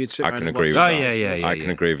type of film you'd sit I around can and agree with watch. Oh, that. yeah. I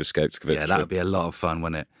can agree with Escape to Victory. Yeah, that would be a lot of fun,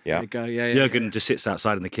 wouldn't it? Yeah. There you go, yeah. Jurgen just sits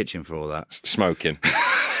outside in the kitchen for all that. Smoking.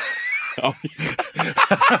 Oh,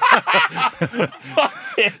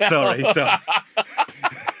 Sorry.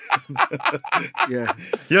 yeah.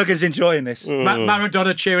 Jurgen's enjoying this.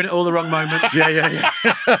 Maradona cheering at all the wrong moments. Yeah.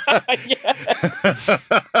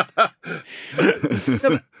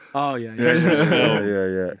 Oh, yeah. Yeah.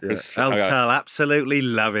 Okay. Eltel, absolutely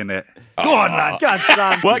loving it. Go on, lads.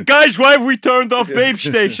 What, guys, why have we turned off Babe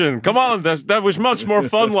Station? Come on, that was much more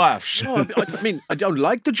fun laughs. Oh, I mean, I don't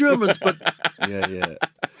like the Germans, but Yeah.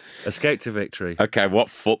 Escape to Victory. Okay, what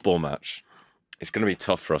football match? It's going to be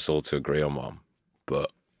tough for us all to agree on one,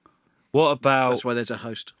 but What about? that's why there's a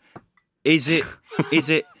host. Is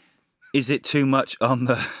it too much on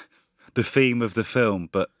the theme of the film?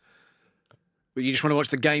 But But you just want to watch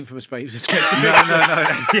the game from a space. Escape to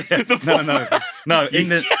Victory. no.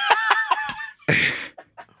 England,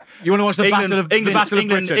 You want to watch the Battle of Britain.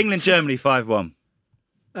 England, Germany 5-1.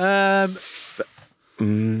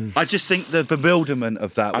 I just think the bewilderment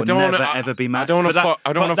of that will never ever be matched. I don't want But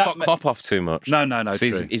to that- fuck Klopp off too much. No.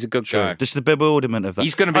 He's a good True. guy. Just the bewilderment of that.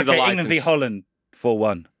 He's gonna be the okay, life England and v Holland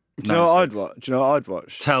 4-1. Do you know what I'd watch? Do you know what I'd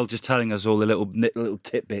watch? Just telling us all the little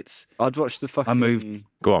tidbits. I'd watch the fucking. I moved.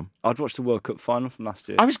 Go on. I'd watch the World Cup final from last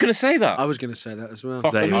year. I was going to say that. I was going to say that as well.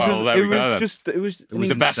 Fuck There you them. go. Oh, there we go then. It was It was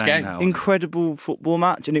the best Insane game. how- incredible football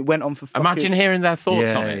match, and it went on for fucking. Imagine hearing their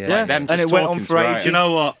thoughts Yeah, on it. yeah. Like them And just it went on talking for throughout ages. it. Do you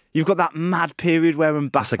know what? You've got that mad period where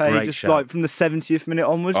That's a Mbappe great just shout. like from the 70th minute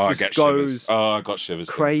onwards Oh, I just get goes shivers. Oh, I got shivers.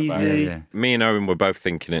 thinking crazy. about it. Yeah. Me and Owen were both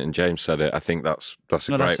thinking it, and James said it. I think that's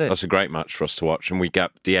a No, great that's it. a great match for us to watch, and we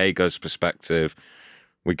get Diego's perspective.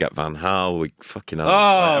 We get Van Gaal. We fucking hell.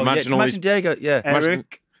 Oh, imagine yeah, all these. Diego. Yeah.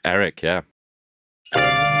 Eric, yeah.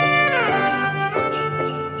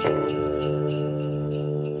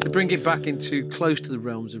 To bring it back into close to the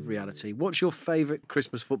realms of reality, what's your favourite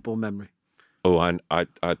Christmas football memory? Oh, I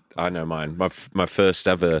know mine. My first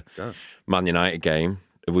ever Man United game.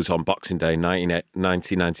 It was on Boxing Day,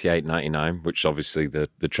 1998-99, which is obviously the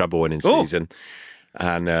treble winning season.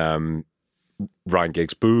 And Ryan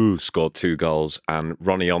Giggs, scored 2 goals, and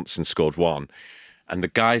Ronnie Johnson scored 1. And the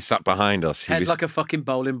guy sat behind us. Head like a fucking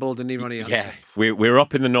bowling ball, didn't he, Ronnie Johnson? Yeah, we were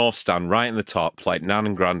up in the North Stand, right in the top, like Nan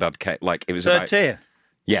and Grandad. Like it was Third about, tier.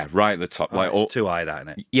 Yeah, right at the top. Like It's too high, that,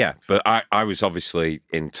 isn't it? Yeah, but I was obviously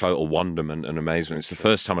in total wonderment and amazement. It's the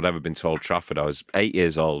first time I'd ever been to Old Trafford. I was 8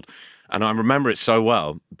 years old. And I remember it so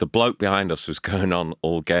well. The bloke behind us was going on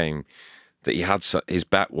all game that he had, his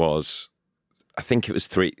bet was, I think it was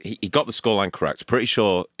 3. He got the scoreline correct. Pretty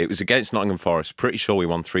sure it was against Nottingham Forest. Pretty sure we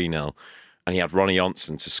won 3-0. And he had Ronnie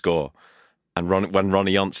Johnson to score. And when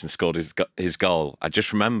Ronnie Johnson scored his goal, I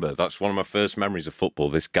just remember that's one of my first memories of football.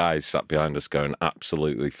 This guy sat behind us going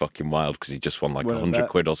absolutely fucking wild because he just won like 100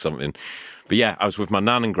 quid or something. But yeah, I was with my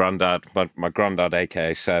nan and granddad, my granddad,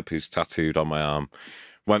 aka Seb, who's tattooed on my arm.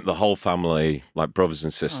 Went the whole family, like brothers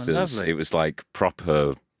and sisters. It was like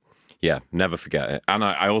proper, yeah, never forget it. And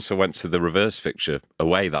I also went to the reverse fixture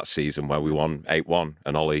away that season where we won 8-1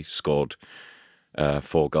 and Ollie scored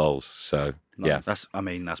 4 goals. So, yeah. That's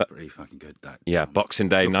pretty fucking good. That. Yeah, Boxing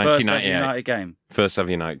Day, Your 1998. First ever United game? First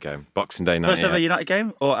ever United game. Boxing Day, 1998. First ever United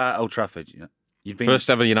game or at Old Trafford? You've been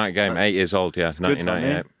First ever United game, 8 years old, yeah,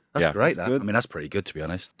 1998. That's great, that. good. I mean, that's pretty good, to be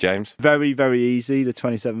honest. James? Very, very easy. The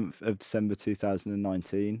 27th of December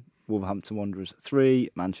 2019. Wolverhampton Wanderers 3,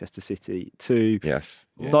 Manchester City 2. Yes.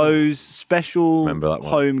 Those special Remember that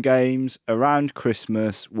one. home games around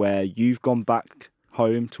Christmas where you've gone back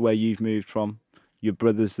home to where you've moved from. Your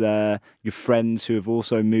brother's there. Your friends who have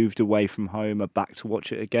also moved away from home are back to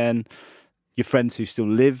watch it again. Your friends who still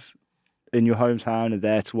live in your hometown are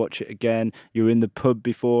there to watch it again. You're in the pub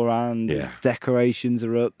beforehand. Yeah. Decorations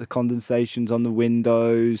are up. The condensation's on the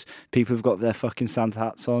windows. People have got their fucking Santa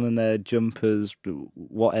hats on and their jumpers,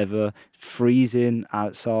 whatever. Freezing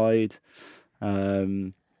outside.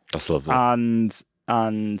 That's lovely.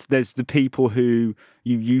 And there's the people who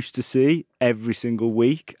you used to see every single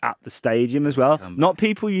week at the stadium as well. Not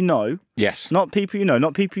people you know. Yes. Not people you know,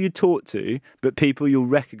 not people you talk to, but people you'll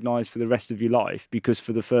recognise for the rest of your life because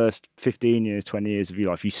for the first 15 years, 20 years of your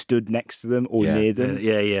life, you stood next to them or near them.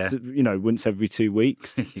 Yeah. Once every 2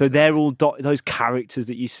 weeks. So they're all those characters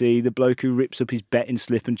that you see. The bloke who rips up his betting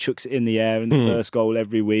slip and chucks it in the air in the first goal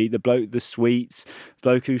every week. The bloke, the sweets, the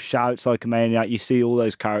bloke who shouts like a maniac. You see all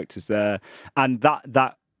those characters there. And that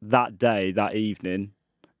day, that evening,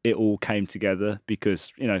 it all came together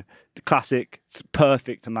because, the classic,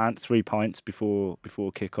 perfect amount, 3 pints before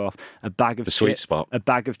kick-off, a bag of sweet spot, a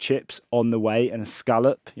bag of chips on the way, and a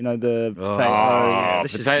scallop, the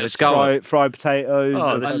potato scallop. Fried potatoes.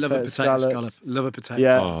 I love a potato scallop. Love a potato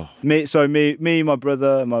scallop. Yeah. Me, my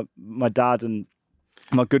brother, my dad, and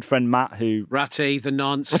my good friend Matt, who... Ratty, the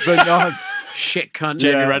nonce. Shit cunt.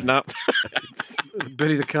 Jamie Redknapp.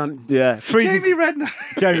 Billy the cunt. Yeah. Jamie Redknapp.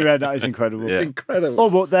 Jamie Redknapp is incredible. Yeah. Incredible. Oh,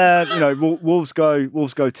 but there, Wolves go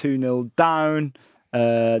 2-0 down.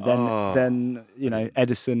 Then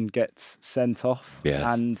Edison gets sent off. Yes.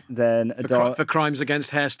 And then For crimes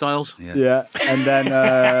against hairstyles. Yeah. And then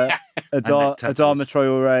Adama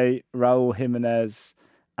Traore, Raul Jimenez,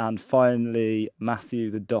 and finally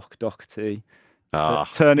Matthew the Doherty.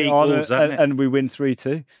 Turn it on and we win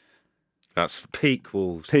 3-2. That's peak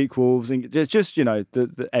Wolves. Peak Wolves. And just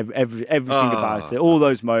everything about it. All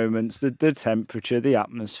those moments, the temperature, the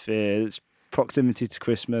atmosphere, proximity to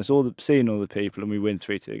Christmas, seeing all the people, and we win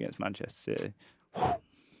 3-2 against Manchester City.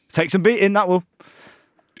 Take some beating, that will.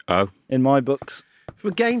 In my books.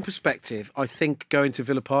 From a game perspective, I think going to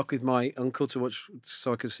Villa Park with my uncle to watch,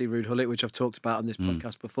 so I could see Ruud Gullit, which I've talked about on this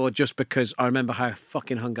podcast before, just because I remember how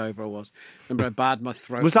fucking hungover I was. Remember how bad my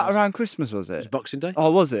throat was. Was that around Christmas, was it? It was Boxing Day. Oh,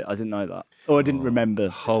 was it? I didn't know that. Oh, I didn't remember.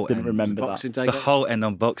 Boxing Day. The whole end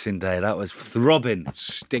on Boxing Day, that was throbbing.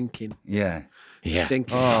 Stinking. Yeah.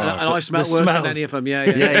 Stinking. And I smelled worse than any of them. Yeah.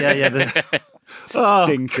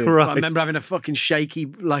 Stinking. I remember having a fucking shaky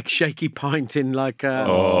pint in I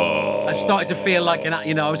started to feel like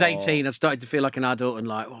I was 18. I started to feel like an adult and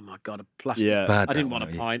like, oh my God, a plastic. Yeah. I didn't want a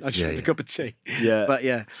pint. I just wanted a cup of tea. Yeah. But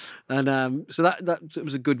yeah. And so that it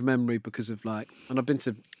was a good memory because of and I've been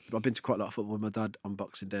to quite a lot of football with my dad on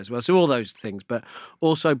Boxing Day as well. So all those things, but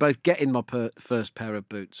also both getting my first pair of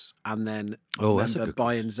boots and then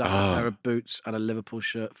buying Zach a pair of boots and a Liverpool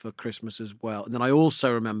shirt for Christmas as well. And then I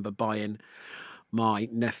also remember buying my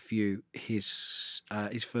nephew his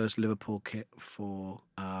first Liverpool kit for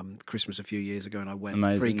Christmas a few years ago, and I went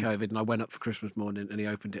pre-COVID, and I went up for Christmas morning, and he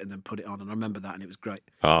opened it and then put it on, and I remember that, and it was great.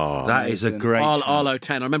 Oh, that is a great Arlo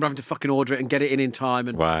 10. I remember having to fucking order it and get it in time.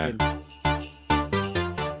 And wow.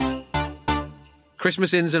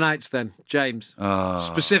 Christmas ins and outs then, James.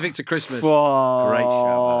 Specific to Christmas. Whoa. Great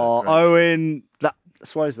shout, great. Owen,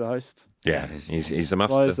 that's why he's the host. Yeah, he's the Why is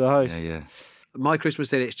master. the host? Yeah. My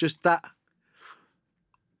Christmas in, it's just that,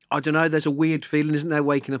 I don't know, there's a weird feeling, isn't there,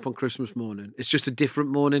 waking up on Christmas morning? It's just a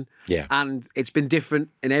different morning. Yeah. And it's been different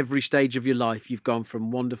in every stage of your life. You've gone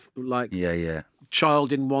from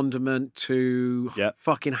child in wonderment to Yep.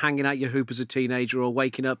 fucking hanging out your hoop as a teenager, or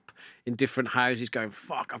waking up in different houses going,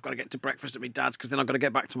 fuck, I've got to get to breakfast at my dad's because then I've got to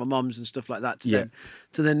get back to my mum's and stuff like that.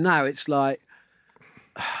 To then now it's like,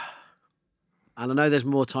 and I know there's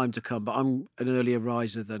more time to come, but I'm an earlier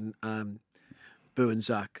riser than Boo and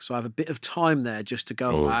Zach, so I have a bit of time there just to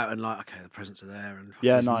go out and okay, the presents are there, and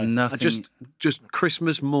Yeah, nice. Nothing. just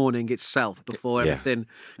Christmas morning itself before everything,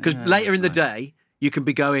 because later in the day you can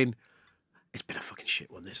be going, it's been a fucking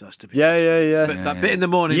shit one, this has to be. Yeah. But that bit in the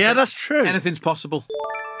morning, Yeah, that's true. anything's possible.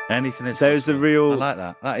 Anything is. There's a possible. real- I like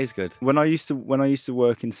that. That is good. When I used to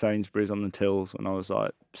work in Sainsbury's on the tills when I was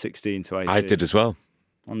like 16 to 18. I did as well.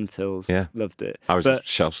 On the tills. Yeah. Loved it. I was But a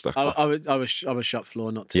shelf stocker. I was shop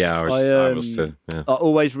floor, not to. Yeah, I was too. Yeah. I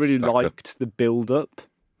always really Stuck up. liked the build up.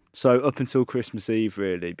 So up until Christmas Eve,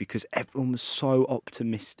 really, because everyone was so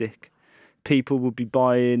optimistic. People would be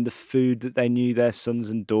buying the food that they knew their sons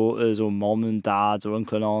and daughters or mom and dads or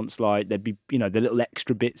uncle and aunts like. They'd be, the little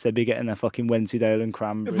extra bits they'd be getting their fucking Wensleydale and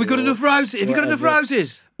cranberry. Have we got or enough roses? Have you got enough whatever.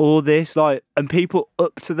 roses? All this, and people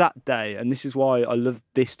up to that day, and this is why I love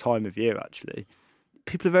this time of year, actually.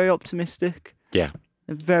 People are very optimistic. Yeah.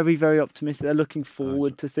 They're very, very optimistic. They're looking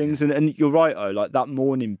forward to things. And you're right, like that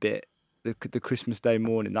morning bit, the Christmas Day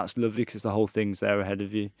morning, that's lovely because the whole thing's there ahead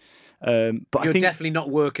of you. But You're I think definitely not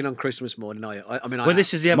working on Christmas morning, are you? I mean, Well,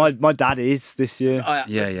 this is the. my dad is this year.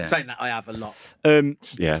 Yeah. Saying that, I have a lot.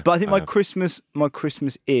 Yeah. But I think my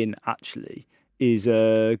Christmas in actually is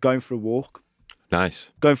going for a walk.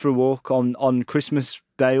 Nice. Going for a walk on Christmas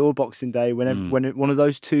Day or Boxing Day, one of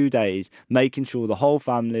those 2 days, making sure the whole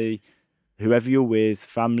family, whoever you're with,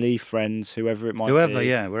 family, friends, whoever it might be,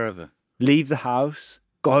 Wherever. leave the house,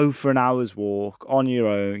 go for an hour's walk on your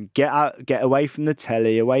own, get out, get away from the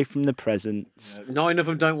telly, away from the presents. 9 of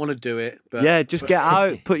them don't want to do it. But, Just get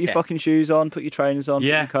out, put your fucking shoes on, put your trainers on, put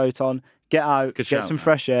Yeah. your coat on, get out, Good get shout, some man.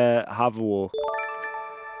 fresh air, have a walk.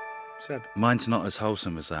 Seb. Mine's not as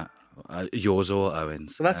wholesome as that. Yours or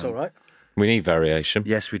Owen's. So that's all right. We need variation.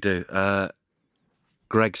 Yes, we do.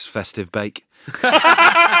 Greg's festive bake.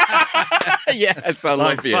 Yes, I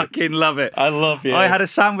love you. Fucking love it. I love you. I had a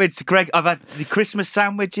sandwich, Greg. I've had the Christmas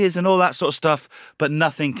sandwiches and all that sort of stuff, but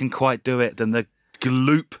nothing can quite do it than the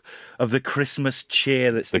gloop of the Christmas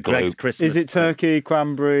cheer that's the Greg's gloop. Christmas. Is it turkey,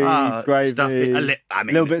 cranberry, gravy? Stuffing,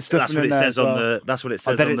 little bit of stuff that's in what it there says as on well. the. That's what it I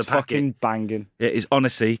says bet on it's the packet. fucking banging. It is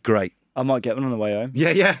honestly great. I might get one on the way home.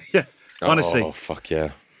 Yeah. Honestly, Oh, fuck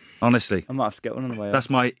yeah. honestly, I might have to get one on the way home. that's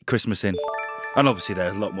my Christmas in. And obviously,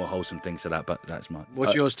 there's a lot more wholesome things to that, but that's mine.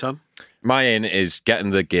 What's yours, Tom? My in is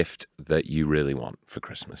getting the gift that you really want for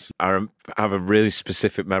Christmas. I have a really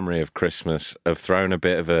specific memory of Christmas of throwing a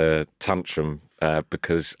bit of a tantrum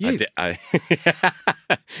because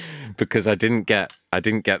because I didn't get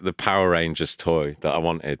the Power Rangers toy that I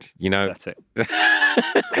wanted. You know, That's it.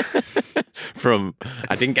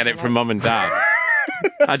 I didn't get it from mum and dad.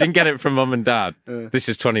 I didn't get it from mum and dad. This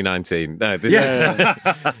is 2019. No, this is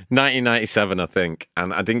 1997, I think.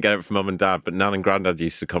 And I didn't get it from mum and dad, but Nan and Grandad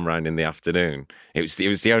used to come round in the afternoon. It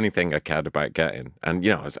was the only thing I cared about getting. And,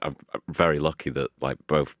 I'm very lucky that,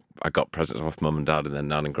 I got presents off mum and dad, and then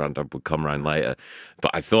Nan and Grandad would come round later.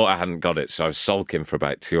 But I thought I hadn't got it, so I was sulking for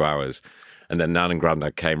about 2 hours. And then Nan and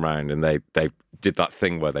Grandad came round, and they did that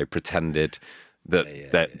thing where they pretended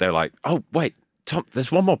that they're like, oh, wait, Tom,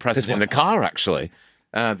 there's one more present in the car, actually.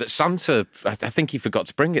 That Santa, I think he forgot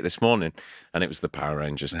to bring it this morning, and it was the Power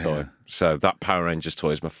Rangers toy. So that Power Rangers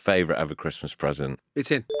toy is my favourite ever Christmas present.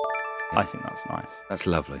 It's in. I think that's nice. That's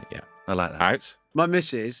lovely. Yeah. I like that. Out? My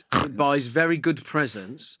missus buys very good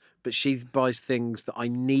presents, but she buys things that I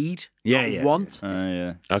need, not want.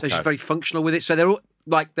 Yeah. So she's very functional with it. So they're all,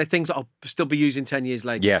 they're things that I'll still be using 10 years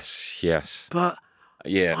later. Yes. But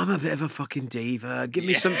Yeah. I'm a bit of a fucking diva. Give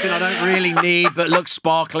me something I don't really need but looks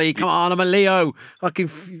sparkly. Come on, I'm a Leo.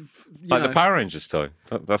 Fucking, Like the Power Rangers toy.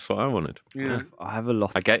 That's what I wanted. Yeah. I have a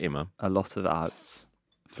lot. I get you, man. A lot of outs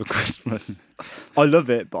for Christmas. I love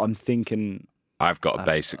it, but I'm thinking. I've got a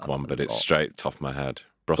basic one, but it's straight top of my head.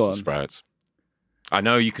 Brussels on. sprouts. I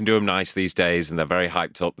know you can do them nice these days, and they're very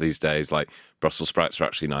hyped up these days. Like, Brussels sprouts are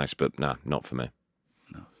actually nice, but nah, not for me.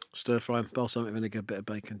 Stir fry, balsamic vinegar, bit of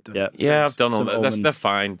bacon. Done. Yeah. Yeah, I've done all Some that. almonds. They're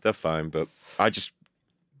fine. They're fine, but I just,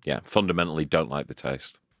 fundamentally don't like the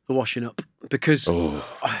taste. The washing up. Because Oh,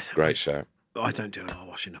 great show. I don't do a lot of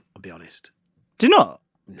washing up, I'll be honest. Do you not?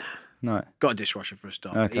 No. Got a dishwasher for a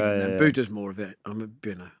start. Okay, Even then, yeah. Boo does more of it. I'm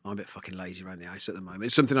a bit fucking lazy around the house at the moment.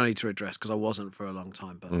 It's something I need to address because I wasn't for a long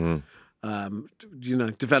time.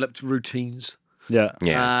 But developed routines. Yeah.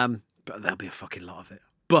 Yeah. But there'll be a fucking lot of it.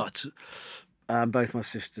 But both my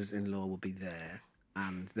sisters-in-law will be there,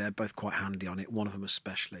 and they're both quite handy on it. One of them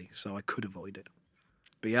especially, so I could avoid it.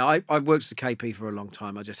 But yeah, I worked the KP for a long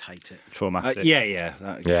time. I just hate it. Traumatic.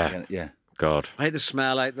 Yeah. God. I hate the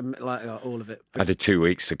smell, I hate all of it. I did 2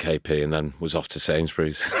 weeks at KP and then was off to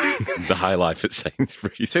Sainsbury's. The high life at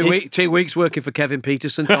Sainsbury's. 2 weeks working for Kevin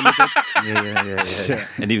Peterson. Tommy did. Yeah.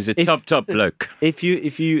 And he was a top bloke. If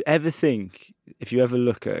you ever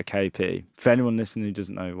look at a KP, for anyone listening who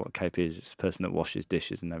doesn't know what KP is, it's the person that washes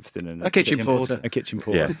dishes and everything. And A kitchen porter. A kitchen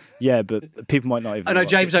porter. Yeah, but people might not even I know what a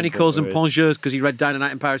James kitchen only calls them porter is. plongeurs because he read Down and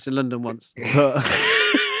Out in Paris and London once. But-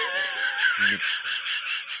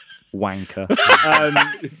 Wanker.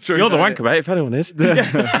 You're the wanker, mate, if anyone is.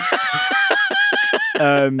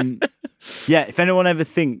 Yeah, if anyone ever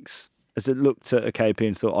thinks, as it looked at a KP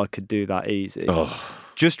and thought I could do that easy,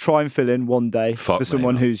 just try and fill in one day Fuck for me,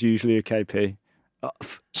 someone man. who's usually a KP.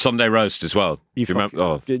 Sunday roast as well. You Do you remember?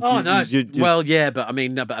 Oh, Oh, no. you- Well, yeah, but I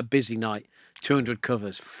mean, no, but a busy night, 200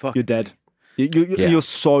 covers. Fuck. you're dead. Yeah. You're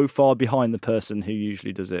so far behind the person who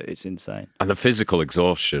usually does it. It's insane. and the physical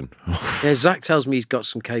exhaustion. Yeah, Zach tells me he's got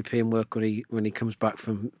some KP in work when he comes back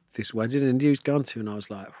from this wedding in India he's gone to, and I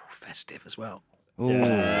was like, festive as well.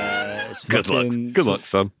 Yeah, it's Good luck. fucking- Good luck,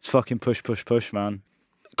 son. It's fucking push, man.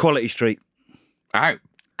 Quality Street. Out.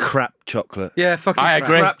 Crap chocolate. Yeah, fucking. I crap.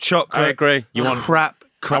 agree. Crap chocolate. I agree. You want crap.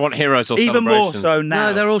 I want heroes or Even more celebrations. so now.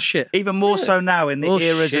 No, they're all shit. Even more so now in the All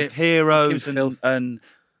eras shit. of heroes Fucking filth. and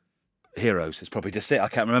heroes is probably just it. I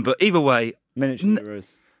can't remember. But either way, Miniature heroes.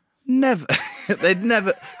 never. They'd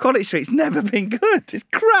never. Quality Street's never been good. It's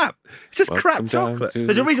crap. It's just Welcome crap down chocolate. to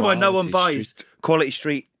There's a reason why no one Quality buys Street. Quality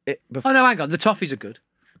Street. Oh no, hang on. The toffees are good.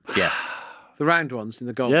 Yeah. The round ones in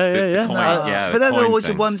the gold. Yeah. coin, No, yeah. but then coin there always the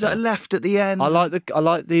things, ones that yeah. are left at the end. I like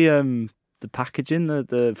the packaging,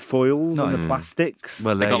 the foils and the plastics.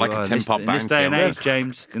 Well, They there got you like a are. tin pot in this bounty day and on age, them.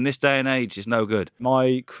 James. In this day and age, it's no good.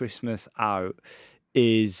 My Christmas out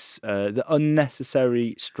is the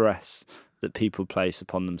unnecessary stress that people place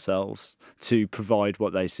upon themselves to provide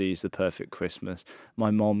what they see as the perfect Christmas. My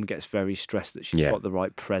mom gets very stressed that she's Yeah. got the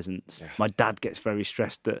right presents. My dad gets very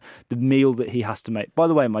stressed that the meal that he has to make. By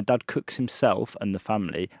the way, my dad cooks himself and the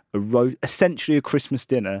family essentially a Christmas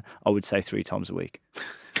dinner, I would say 3 times a week.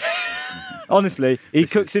 Honestly, he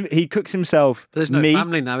cooks himself. But there's no meat,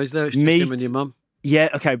 family now, is there? It's just meat. him and your mum. Yeah,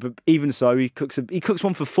 okay, but even so, he cooks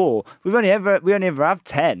one for 4. We only ever have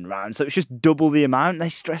 10 round, so it's just double the amount. They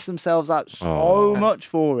stress themselves out so much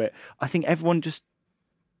for it. I think everyone just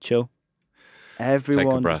chill.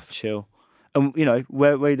 Everyone breath. just chill. And you know,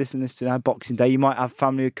 where you listen to this to now, Boxing Day, you might have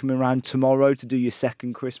family coming around tomorrow to do your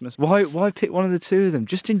second Christmas. Why pick one of the two of them?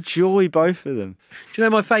 Just enjoy both of them. Do you know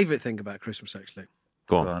my favourite thing about Christmas? Actually,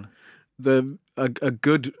 Go on. a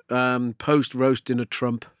good post roast dinner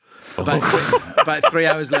trump. About 3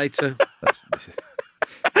 hours later.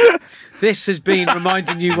 This has been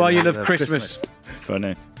reminding you why you love Christmas.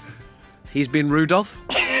 Funny. He's been Rudolph.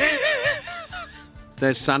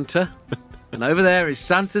 There's Santa. And over there is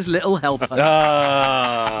Santa's little helper.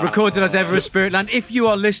 Recorded as ever at Spiritland. If you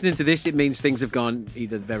are listening to this, it means things have gone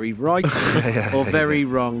either very right or very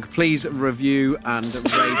wrong. Please review and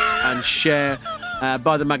rate and share.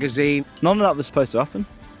 Buy the magazine. None of that was supposed to happen.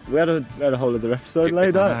 We had a whole other episode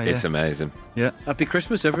laid out. It's amazing. Happy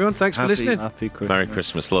Christmas, everyone. Thanks for listening. Happy Christmas. Merry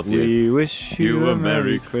Christmas, love you. We wish you a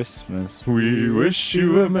Merry Christmas. We wish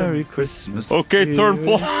you a Merry Christmas. Okay, turn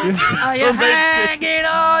point. Are you hanging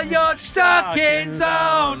all your stockings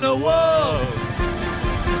on the wall?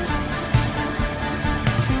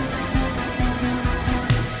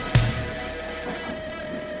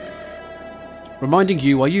 Reminding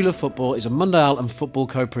You Why You Love Football is a Monday Owl and Football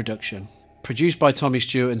co-production. Produced by Tommy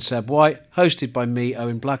Stewart and Seb White, hosted by me,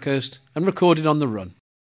 Owen Blackhurst, and recorded on the run.